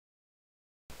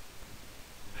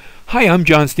Hi, I'm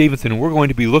John Stevenson, and we're going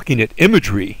to be looking at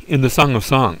imagery in the Song of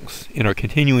Songs in our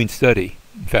continuing study.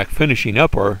 In fact, finishing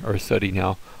up our study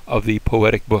now of the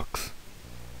poetic books.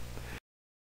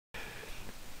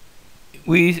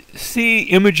 We see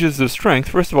images of strength,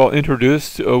 first of all,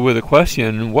 introduced with a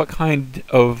question: what kind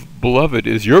of beloved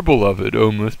is your beloved, O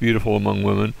most beautiful among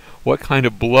women? What kind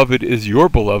of beloved is your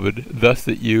beloved, thus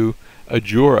that you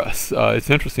adjure us? It's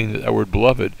interesting that word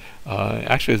beloved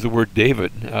actually is the word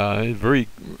David. Very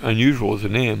unusual as a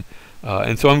name.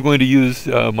 And so I'm going to use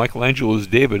Michelangelo's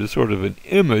David as sort of an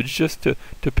image just to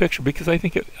picture, because I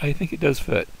think it does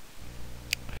fit.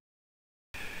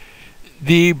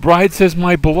 The bride says,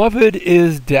 "My beloved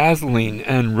is dazzling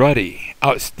and ruddy,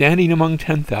 outstanding among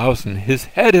 10,000. His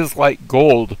head is like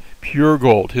gold, pure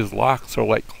gold. His locks are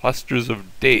like clusters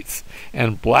of dates,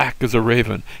 and black as a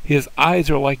raven. His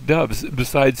eyes are like doves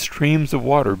beside streams of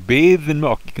water, bathed in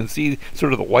milk." You can see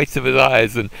sort of the whites of his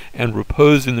eyes and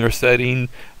repose in their setting.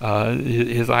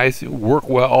 His eyes work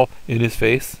well in his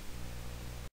face.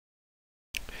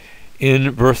 In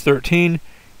verse 13,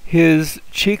 "His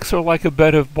cheeks are like a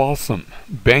bed of balsam,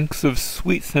 banks of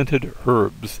sweet-scented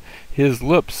herbs. His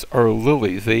lips are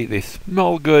lilies. They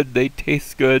smell good, they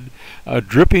taste good,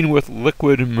 dripping with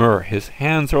liquid myrrh. His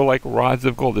hands are like rods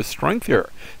of gold." His strength here,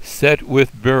 set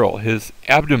with beryl. His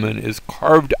abdomen is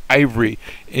carved ivory,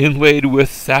 inlaid with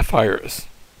sapphires.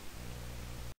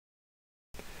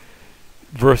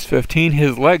 Verse 15,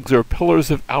 "His legs are pillars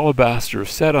of alabaster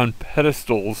set on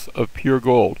pedestals of pure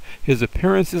gold. His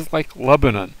appearance is like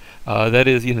Lebanon." That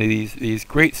is, these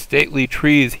great stately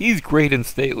trees. He's great and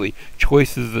stately,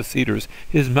 choice as the cedars.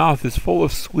 His mouth is full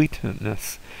of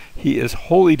sweetness. He is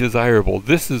wholly desirable.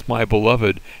 This is my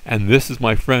beloved, and this is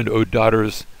my friend, O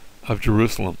daughters of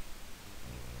Jerusalem.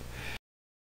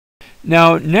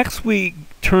 Now, next we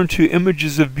turn to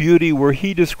images of beauty where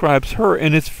he describes her,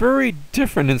 and it's very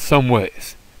different in some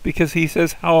ways, because he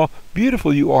says, "How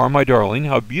beautiful you are, my darling,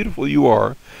 how beautiful you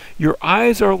are. Your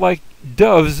eyes are like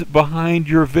doves behind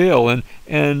your veil."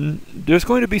 And there's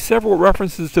going to be several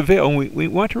references to veil, and we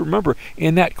want to remember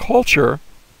in that culture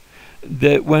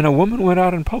that when a woman went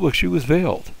out in public, she was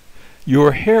veiled.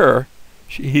 Your hair,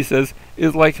 he says,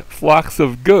 is like flocks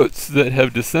of goats that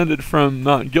have descended from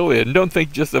Mount Gilead. And don't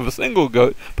think just of a single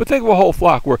goat, but think of a whole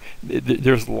flock where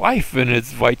there's life and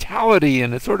it's vitality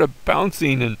and it's sort of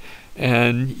bouncing,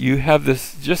 and you have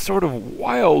this just sort of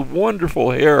wild, wonderful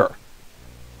hair.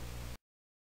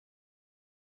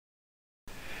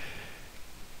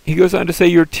 He goes on to say,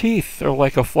 "Your teeth are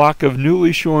like a flock of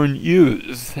newly shorn ewe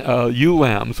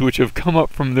lambs, which have come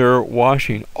up from their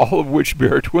washing, all of which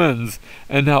bear twins,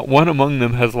 and not one among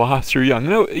them has lost her young."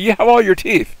 No, you have all your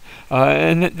teeth.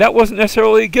 And that wasn't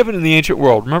necessarily given in the ancient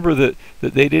world. Remember that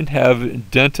they didn't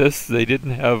have dentists, they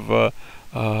didn't have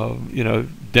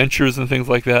dentures and things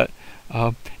like that.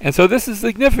 And so this is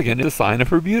significant. It's a sign of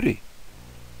her beauty.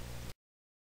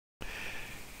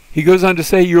 He goes on to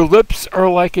say, "Your lips are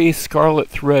like a scarlet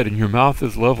thread, and your mouth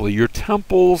is lovely. Your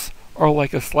temples are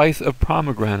like a slice of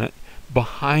pomegranate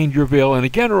behind your veil." And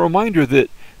again, a reminder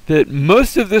that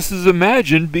most of this is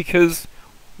imagined, because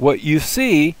what you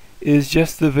see is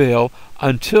just the veil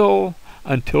until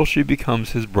she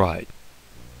becomes his bride.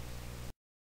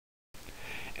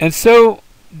 And so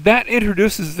that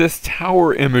introduces this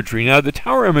tower imagery. Now, the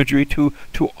tower imagery to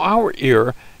our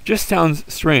ear just sounds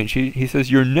strange. He says,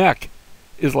 "Your neck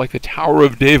is like the Tower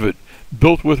of David,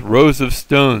 built with rows of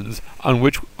stones, on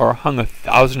which are hung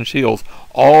 1,000 shields,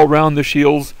 all round the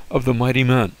shields of the mighty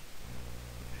men."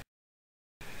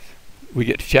 We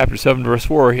get to chapter 7, verse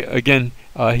 4. Again,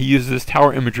 he uses this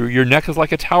tower imagery. "Your neck is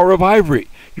like a tower of ivory.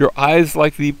 Your eyes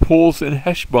like the pools in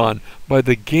Heshbon by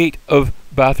the gate of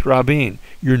Bath Rabbin.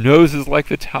 Your nose is like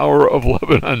the tower of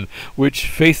Lebanon, which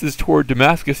faces toward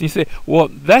Damascus." And you say, well,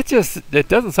 that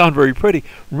doesn't sound very pretty.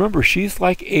 Remember, she's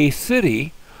like a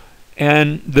city,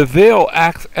 and the veil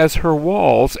acts as her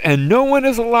walls, and no one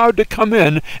is allowed to come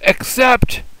in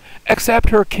except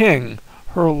her king,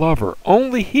 her lover.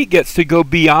 Only he gets to go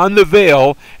beyond the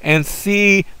veil and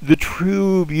see the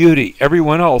true beauty.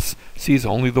 Everyone else sees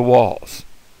only the walls.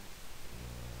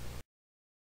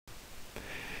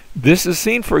 This is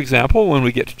seen, for example, when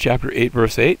we get to chapter 8,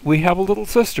 verse 8. We have a little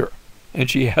sister, and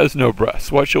she has no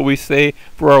breasts. What shall we say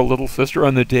for our little sister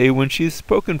on the day when she's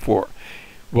spoken for?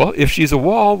 Well, if she's a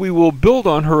wall, we will build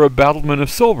on her a battlement of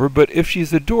silver, but if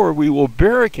she's a door, we will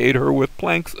barricade her with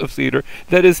planks of cedar.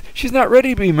 That is, she's not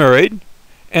ready to be married,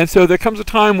 and so there comes a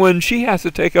time when she has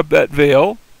to take up that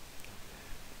veil,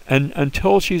 and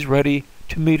until she's ready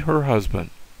to meet her husband.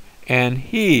 And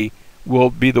he will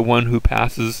be the one who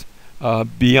passes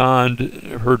beyond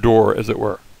her door, as it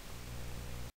were.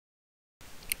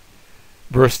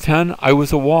 Verse 10, I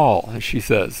was a wall, she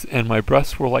says, and my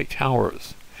breasts were like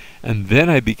towers. And then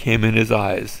I became in his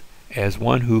eyes as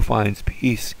one who finds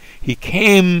peace. He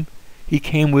came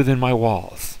within my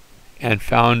walls and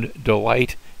found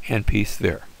delight and peace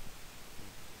there.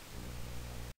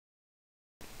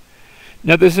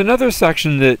 Now there's another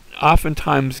section that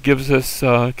oftentimes gives us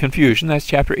confusion. That's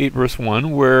chapter 8, verse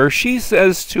 1, where she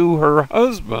says to her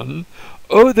husband,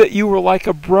 "Oh, that you were like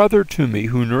a brother to me,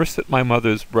 who nursed at my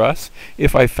mother's breast.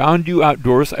 If I found you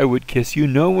outdoors, I would kiss you.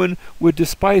 No one would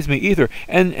despise me either."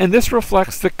 And this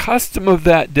reflects the custom of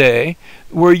that day,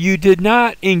 where you did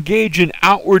not engage in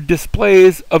outward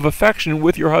displays of affection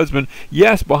with your husband.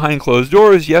 Yes, behind closed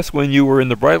doors. Yes, when you were in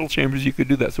the bridal chambers, you could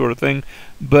do that sort of thing.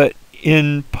 But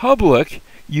in public,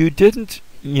 you didn't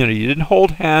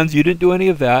hold hands. You didn't do any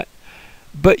of that.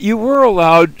 But you were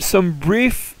allowed some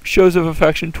brief shows of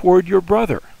affection toward your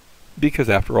brother, because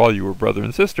after all, you were brother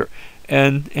and sister,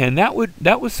 and that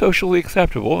was socially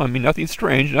acceptable. I mean, nothing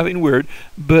strange, nothing weird,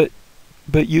 but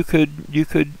you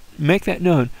could make that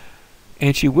known.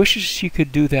 And she wishes she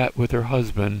could do that with her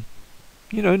husband.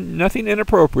 Nothing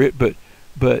inappropriate,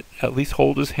 but at least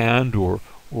hold his hand,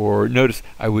 or notice,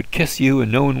 I would kiss you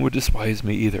and no one would despise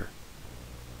me either.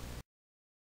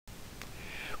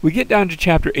 We get down to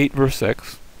chapter 8, verse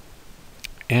 6,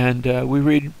 and we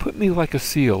read, "Put me like a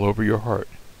seal over your heart,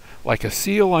 like a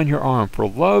seal on your arm, for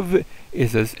love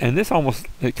is as," and this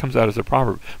it comes out as a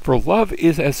proverb, "for love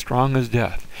is as strong as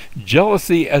death,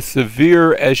 jealousy as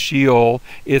severe as Sheol,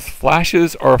 its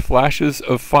flashes are flashes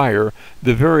of fire,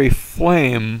 the very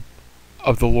flame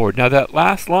of the Lord." Now that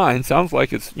last line sounds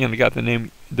like it's got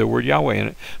the word Yahweh in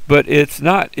it, but it's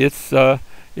not. It's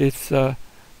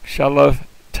Shalav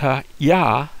Ta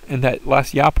Yah, and that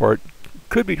last Yah part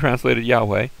could be translated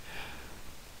Yahweh.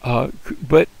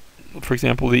 But for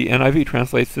example, the NIV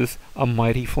translates this a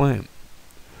mighty flame,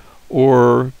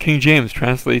 or King James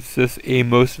translates this a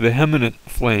most vehement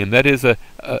flame. That is a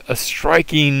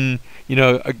striking,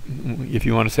 if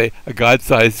you want to say a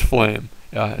God-sized flame,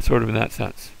 sort of in that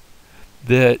sense.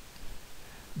 That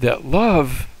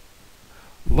love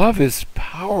is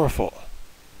powerful.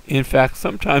 In fact,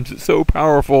 sometimes it's so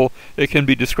powerful it can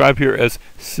be described here as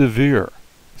severe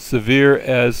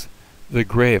as the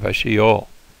grave, as Sheol.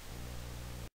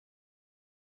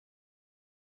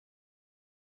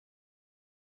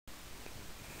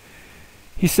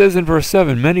 He says in verse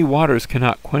 7, "Many waters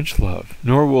cannot quench love,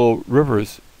 nor will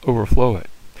rivers overflow it.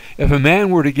 If a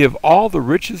man were to give all the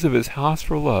riches of his house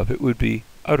for love, it would be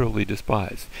utterly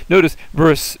despised." Notice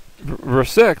verse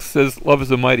 6 says love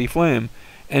is a mighty flame,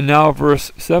 and now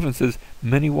verse 7 says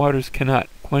many waters cannot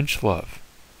quench love.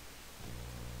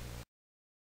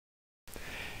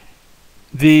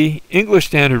 The English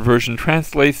Standard Version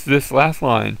translates this last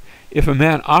line, "If a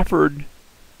man offered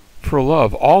for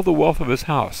love all the wealth of his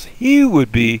house, he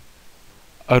would be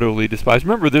utterly despised."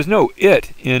 Remember, there's no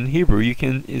 "it" in Hebrew.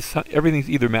 Everything's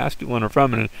either masculine or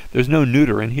feminine. There's no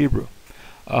neuter in Hebrew.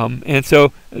 And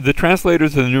so the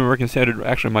translators of the New American Standard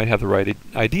actually might have the right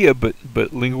idea, but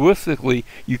linguistically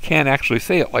you can't actually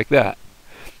say it like that.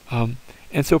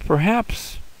 And so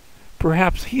perhaps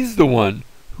he's the one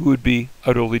who would be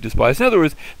utterly despised. In other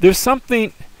words, there's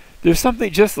something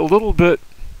just a little bit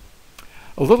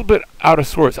out of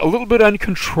sorts, a little bit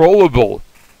uncontrollable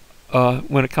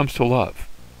when it comes to love.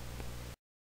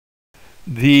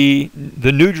 The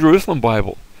New Jerusalem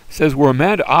Bible says, "Were a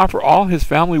man to offer all his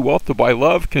family wealth to buy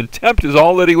love, contempt is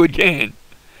all that he would gain."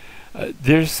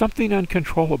 There's something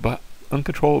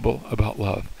uncontrollable about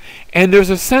love, and there's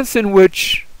a sense in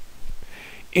which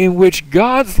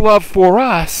God's love for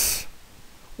us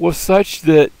was such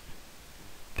that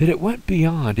it went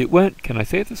beyond. Can I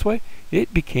say it this way?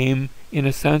 It became, in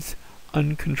a sense,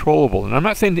 uncontrollable. And I'm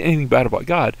not saying anything bad about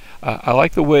God. I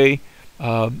like the way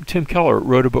Tim Keller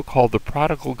wrote a book called The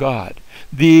Prodigal God.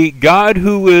 The God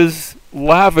who is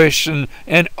lavish and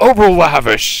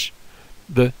over-lavish.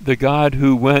 The God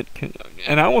who went,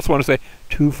 and I almost want to say,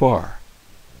 too far.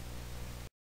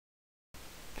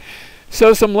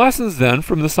 So some lessons then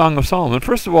from the Song of Solomon.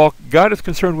 First of all, God is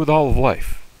concerned with all of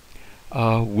life.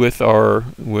 With our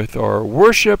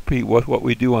worship, with what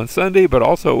we do on Sunday, but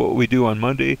also what we do on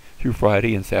Monday through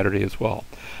Friday and Saturday as well.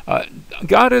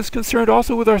 God is concerned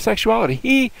also with our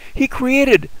sexuality. He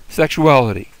created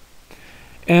sexuality.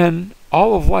 And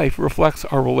all of life reflects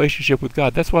our relationship with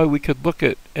God. That's why we could look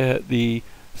at the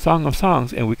Song of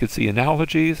Songs and we could see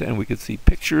analogies and we could see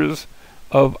pictures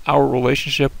of our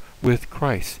relationship with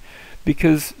Christ.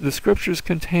 Because the scriptures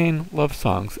contain love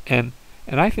songs, and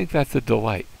I think that's a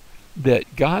delight,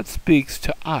 that God speaks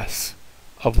to us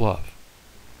of love.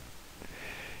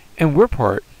 And we're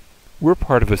part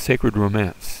of a sacred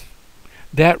romance.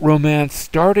 That romance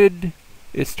started,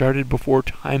 it started before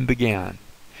time began,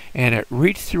 and it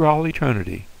reached through all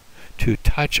eternity to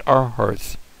touch our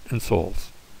hearts and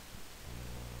souls.